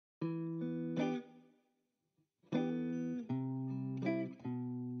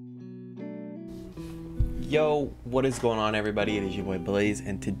Yo, what is going on, everybody? It is your boy Blvyze,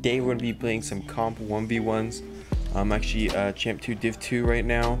 and today we're going to be playing some comp 1v1s. I'm actually champ 2 div 2 right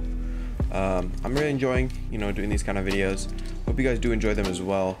now. I'm really enjoying doing these kind of videos. Hope you guys do enjoy them as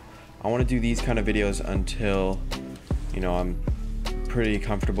well. I want to do these kind of videos until I'm pretty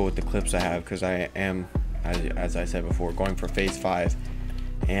comfortable with the clips I have, because I am, as I said before, going for phase 5,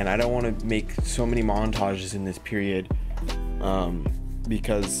 and I don't want to make so many montages in this period,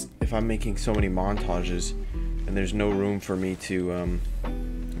 because if I'm making so many montages, and there's no room for me to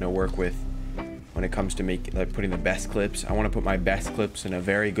work with when it comes to putting the best clips. I want to put my best clips in a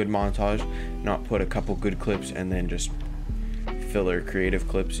very good montage, not put a couple good clips and then just filler creative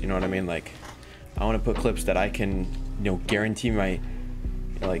clips, you know what I mean? Like, I want to put clips that I can guarantee my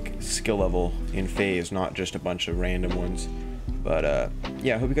skill level in phase, not just a bunch of random ones. But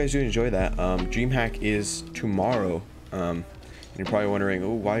yeah, I hope you guys do enjoy that. DreamHack is tomorrow. And you're probably wondering, oh,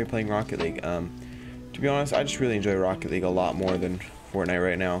 why are you playing Rocket League? To be honest, I just really enjoy Rocket League a lot more than Fortnite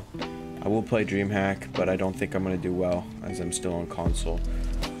right now. I will play DreamHack, but I don't think I'm going to do well, as I'm still on console.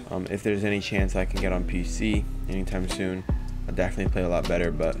 If there's any chance I can get on PC anytime soon, I'll definitely play a lot better,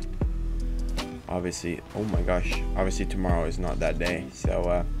 but obviously, oh my gosh, obviously tomorrow is not that day.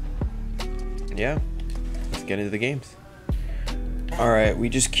 So yeah, let's get into the games. Alright, we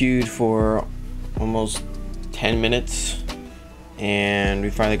just queued for almost 10 minutes. And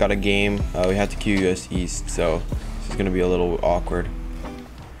we finally got a game. We had to queue US East, so this is going to be a little awkward.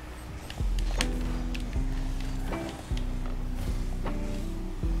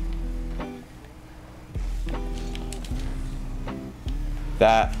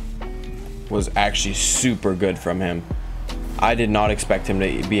 That was actually super good from him. I did not expect him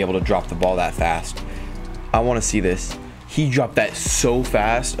to be able to drop the ball that fast. I want to see this. He dropped that so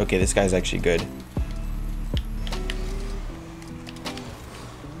fast. Okay, this guy's actually good.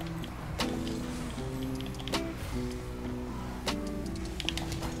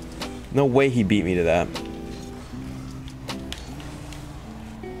 No way he beat me to that.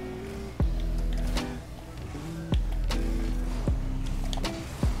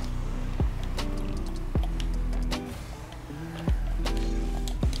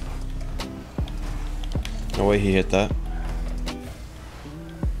 No way he hit that.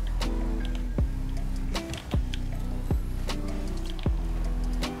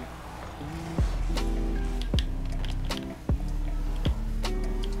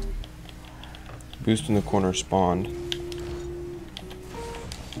 Boost in the corner spawned.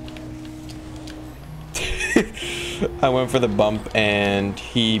 I went for the bump and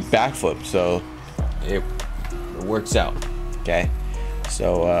he backflipped, so it works out. Okay,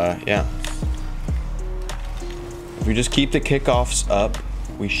 so yeah, if we just keep the kickoffs up,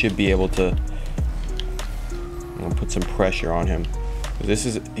 we should be able to put some pressure on him.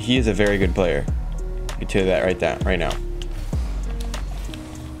 He is a very good player. I can tell you that right now.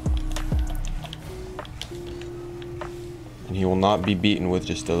 And he will not be beaten with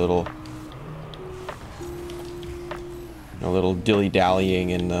just a little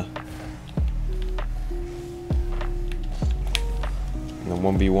dilly-dallying in the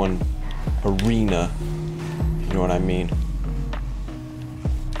 1v1 arena. You know what I mean?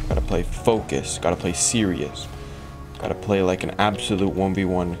 Gotta play focus, gotta play serious, gotta play like an absolute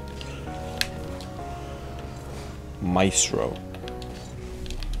 1v1 maestro.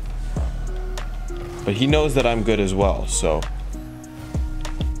 But he knows that I'm good as well, so.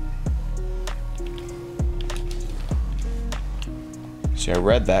 See, I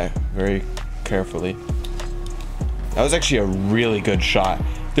read that very carefully. That was actually a really good shot.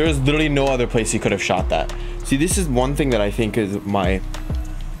 There was literally no other place he could have shot that. See, this is one thing that I think is my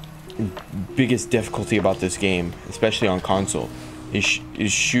biggest difficulty about this game, especially on console, is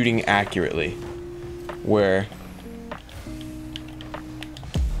shooting accurately. Where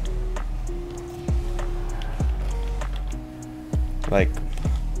like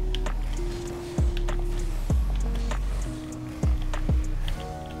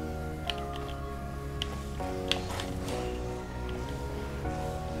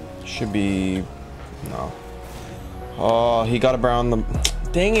should be no. Oh, he got around the.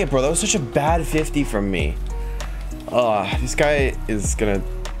 Dang it, bro! That was such a bad 50 from me. This guy is gonna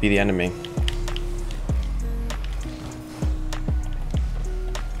be the enemy.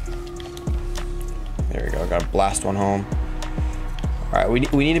 There we go. Gotta blast one home. All right, we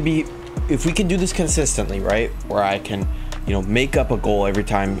need to be, if we can do this consistently, right, where I can, make up a goal every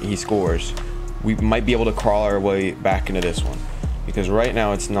time he scores, we might be able to crawl our way back into this one, because right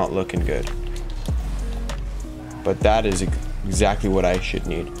now it's not looking good. But that is exactly what I should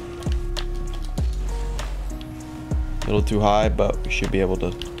need. A little too high, but we should be able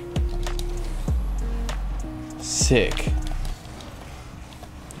to Sick.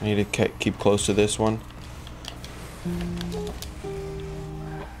 I need to keep close to this one.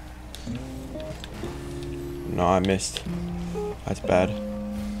 No, I missed. That's bad.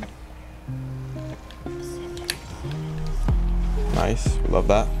 Nice. Love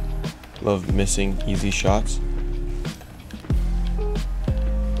that. Love missing easy shots.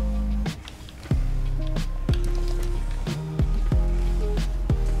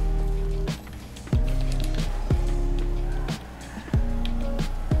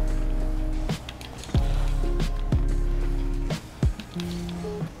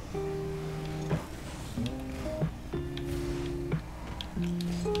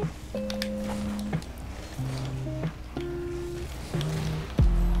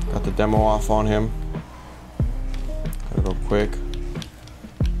 Got the demo off on him. Gotta go quick.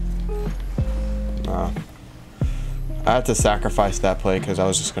 Nah. I had to sacrifice that play because I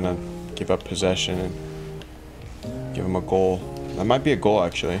was just gonna give up possession and give him a goal. That might be a goal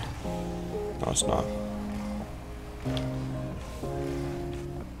actually. No, it's not.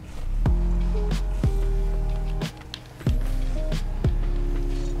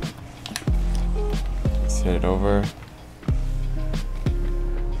 Let's hit it over.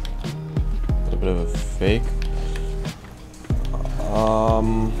 Bit of a fake.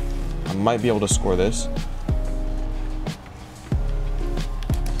 I might be able to score this.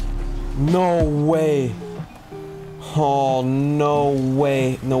 No way. Oh, no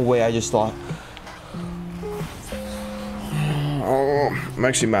way. No way. I just thought. Oh, I'm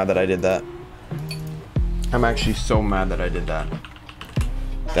actually mad that I did that. I'm actually so mad that I did that.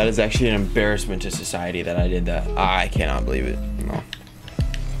 That is actually an embarrassment to society that I did that. I cannot believe it. No.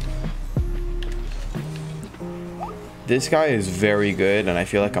 This guy is very good, and I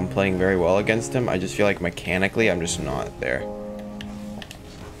feel like I'm playing very well against him. I just feel like mechanically, I'm just not there.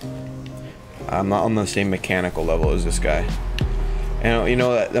 I'm not on the same mechanical level as this guy. And you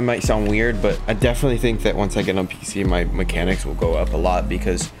know, that might sound weird, but I definitely think that once I get on PC, my mechanics will go up a lot,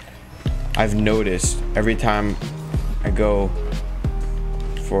 because I've noticed every time I go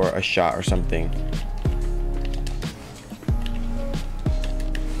for a shot or something,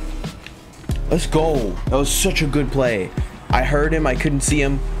 let's go. That was such a good play. I heard him, I couldn't see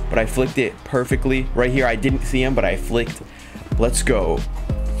him, but I flicked it perfectly. Right here, I didn't see him, but I flicked. Let's go.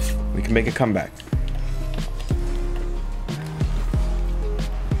 We can make a comeback.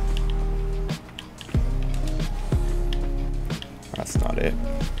 That's not it.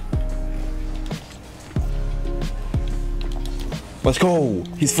 Let's go.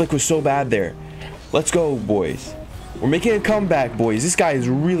 His flick was so bad there. Let's go, boys. We're making a comeback, boys. This guy is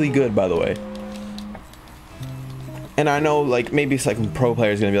really good, by the way. And I know, like, maybe it's like a pro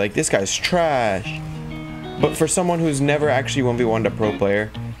player is gonna be like, this guy's trash. But for someone who's never actually 1v1'd a pro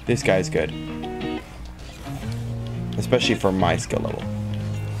player, this guy's good. Especially for my skill level.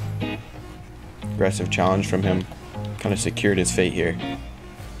 Aggressive challenge from him. Kind of secured his fate here.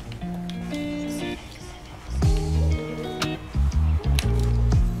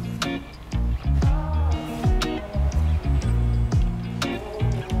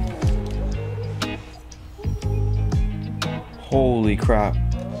 Holy crap.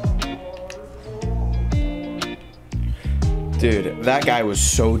 Dude, that guy was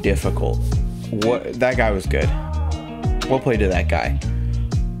so difficult. That guy was good. Well played to that guy.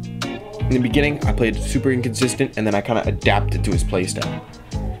 In the beginning, I played super inconsistent, and then I kind of adapted to his playstyle.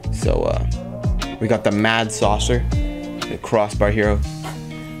 So, we got the Mad Saucer, the crossbar hero,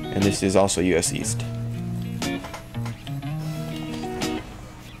 and this is also US East.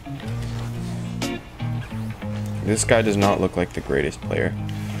 This guy does not look like the greatest player.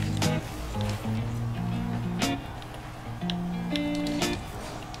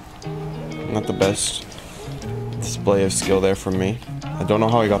 Not the best display of skill there from me. I don't know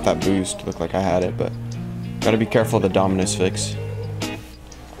how he got that boost. Looked like I had it, but gotta be careful of the Dominus fix.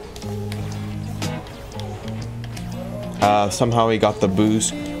 Somehow he got the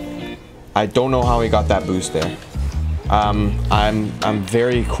boost. I don't know how he got that boost there. I'm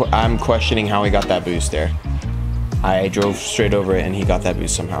questioning how he got that boost there. I drove straight over it and he got that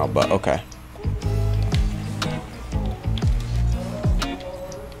boost somehow, but okay.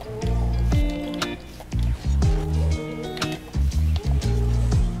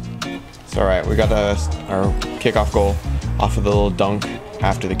 It's alright, we got our kickoff goal off of the little dunk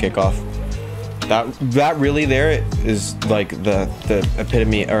after the kickoff. That really there is like the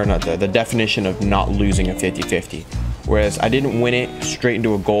epitome, or not, the definition of not losing a 50-50. Whereas I didn't win it straight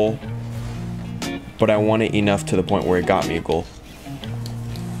into a goal, but I won it enough to the point where it got me a goal.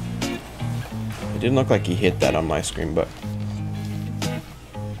 It didn't look like he hit that on my screen, but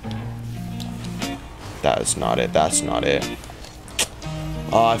That's not it. That's not it.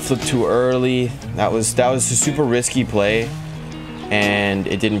 Oh, I flipped too early. That was a super risky play, and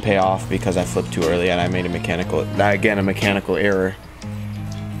it didn't pay off because I flipped too early and I made a mechanical error.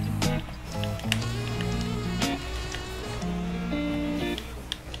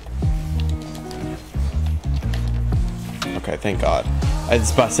 Okay, thank God. I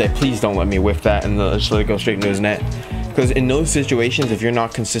was about to say, please don't let me whiff that and just let it go straight into his net. Because in those situations, if you're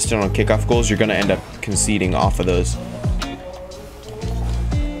not consistent on kickoff goals, you're going to end up conceding off of those.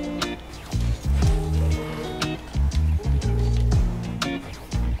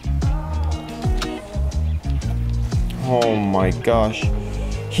 Oh my gosh.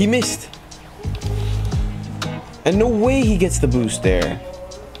 He missed. And no way he gets the boost there.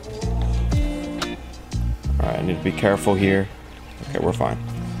 Alright, I need to be careful here. Okay, we're fine.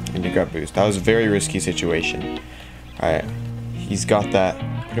 I need to grab boost. That was a very risky situation. Alright. He's got that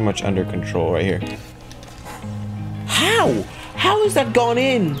pretty much under control right here. How? How has that gone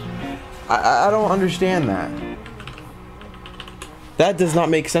in? I don't understand that. That does not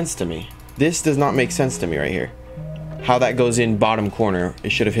make sense to me. This does not make sense to me right here. How that goes in bottom corner.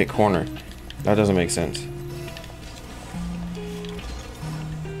 It should have hit corner. That doesn't make sense.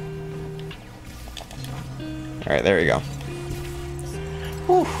 Alright, there we go.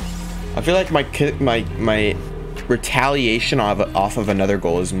 Whew. I feel like my retaliation off of another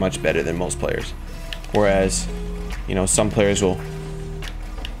goal is much better than most players. Whereas, you know, some players will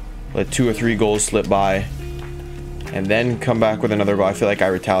let 2 or 3 goals slip by and then come back with another goal. I feel like I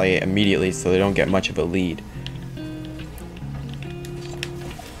retaliate immediately so they don't get much of a lead.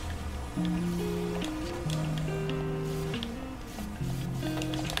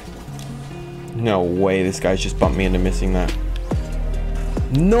 No way this guy's just bumped me into missing that.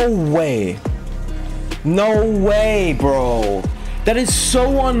 No way. No way, bro. That is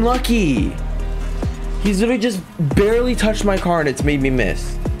so unlucky. He's literally just barely touched my car and it's made me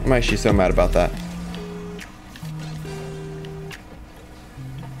miss. I'm actually so mad about that.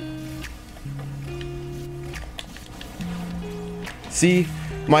 See,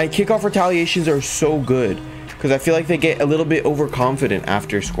 my kickoff retaliations are so good because I feel like they get a little bit overconfident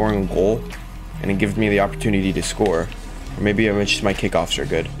after scoring a goal. And it gives me the opportunity to score. Or maybe it's just my kickoffs are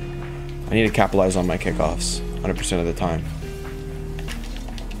good. I need to capitalize on my kickoffs 100% of the time.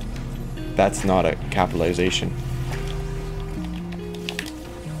 That's not a capitalization.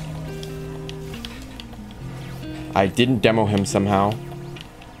 I didn't demo him somehow.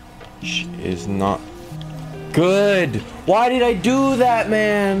 Which is not good. Why did I do that,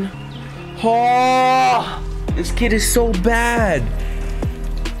 man? Oh, this kid is so bad.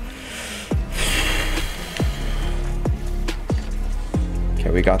 Okay,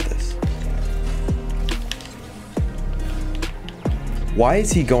 we got this. Why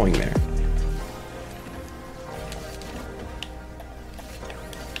is he going there?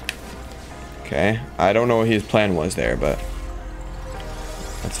 Okay, I don't know what his plan was there, but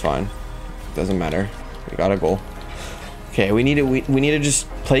that's fine. Doesn't matter. We got a goal. Okay, we need to just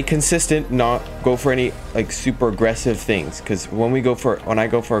play consistent, not go for any like super aggressive things. Because when I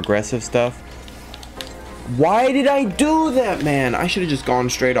go for aggressive stuff. Why did I do that, man? I should have just gone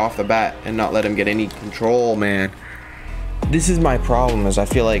straight off the bat and not let him get any control, man. This is my problem, is I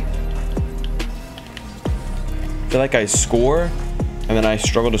feel like I score and then I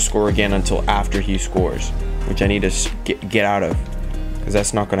struggle to score again until after he scores, which I need to get out of, because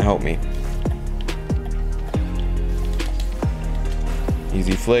that's not going to help me.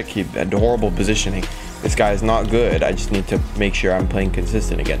 Easy flick. He had horrible positioning. This guy is not good. I just need to make sure I'm playing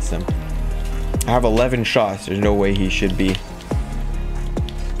consistent against him. I have 11 shots. There's no way he should be.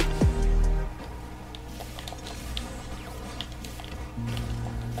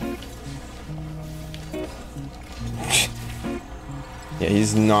 Yeah,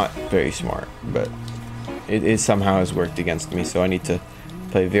 he's not very smart, but it somehow has worked against me, so I need to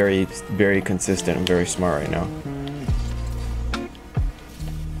play very, very consistent and very smart right now.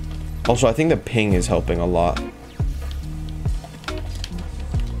 Also, I think the ping is helping a lot.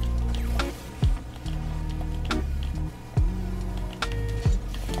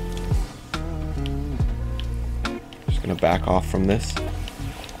 Just gonna back off from this.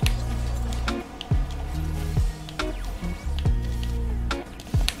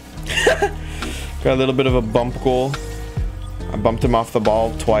 Got a little bit of a bump goal. I bumped him off the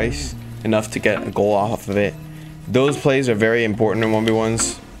ball twice, enough to get a goal off of it. Those plays are very important in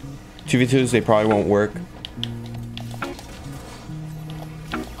 1v1s. 2v2s, they probably won't work.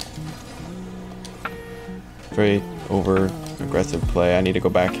 Very over aggressive play. I need to go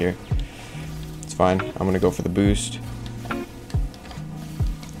back here. It's fine. I'm gonna go for the boost. I'm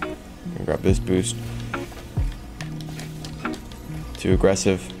gonna grab this boost. Too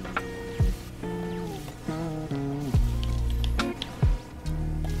aggressive.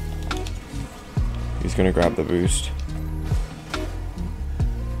 He's gonna grab the boost.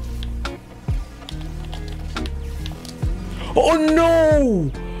 Oh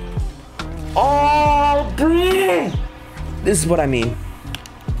no! Oh, bro! This is what I mean.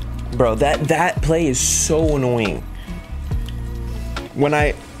 Bro, that play is so annoying. When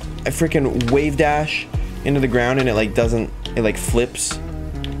I freaking wave dash into the ground and it like doesn't, it like flips.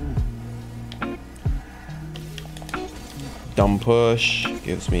 Dumb push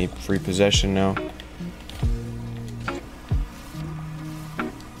gives me free possession now.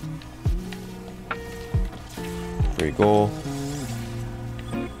 Free goal.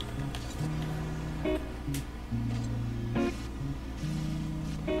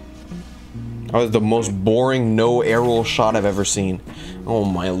 That was the most boring no air roll shot I've ever seen. Oh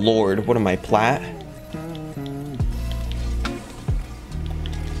my lord, what am I, plat?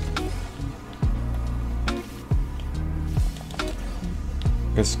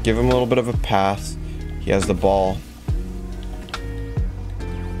 Just give him a little bit of a pass. He has the ball.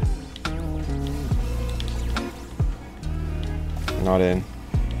 Not in.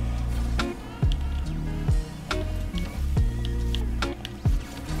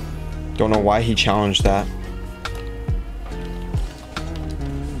 Don't know why he challenged that.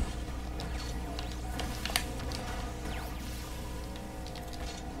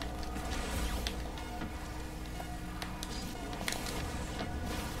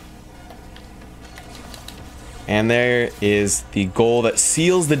 And there is the goal that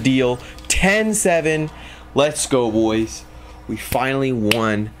seals the deal. 10-7. Let's go, boys. We finally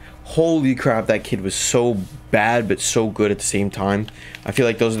won. Holy crap, that kid was so bad but so good at the same time. I feel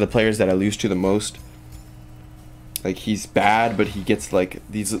like those are the players that I lose to the most. Like, he's bad, but he gets like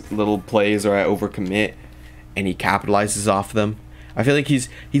these little plays where I overcommit and he capitalizes off them. I feel like he's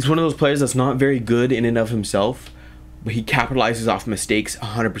one of those players that's not very good in and of himself, but he capitalizes off mistakes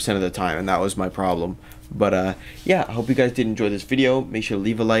 100% of the time, and that was my problem. But yeah, I hope you guys did enjoy this video. Make sure to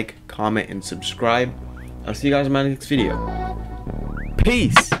leave a like, comment, and subscribe. I'll see you guys in my next video.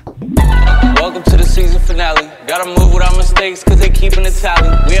 Peace. Welcome to the season finale. Gotta move without mistakes, cause they keeping the tally.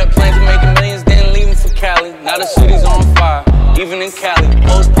 We had plans to making millions, then leaving for Cali. Now the city's on fire, even in Cali.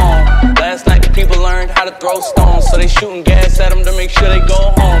 Postponed. Last night the people learned how to throw stones, so they shooting gas at them to make sure they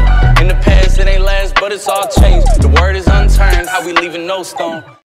go home. In the past it ain't last, but it's all changed. The word is unturned, how we leaving no stone.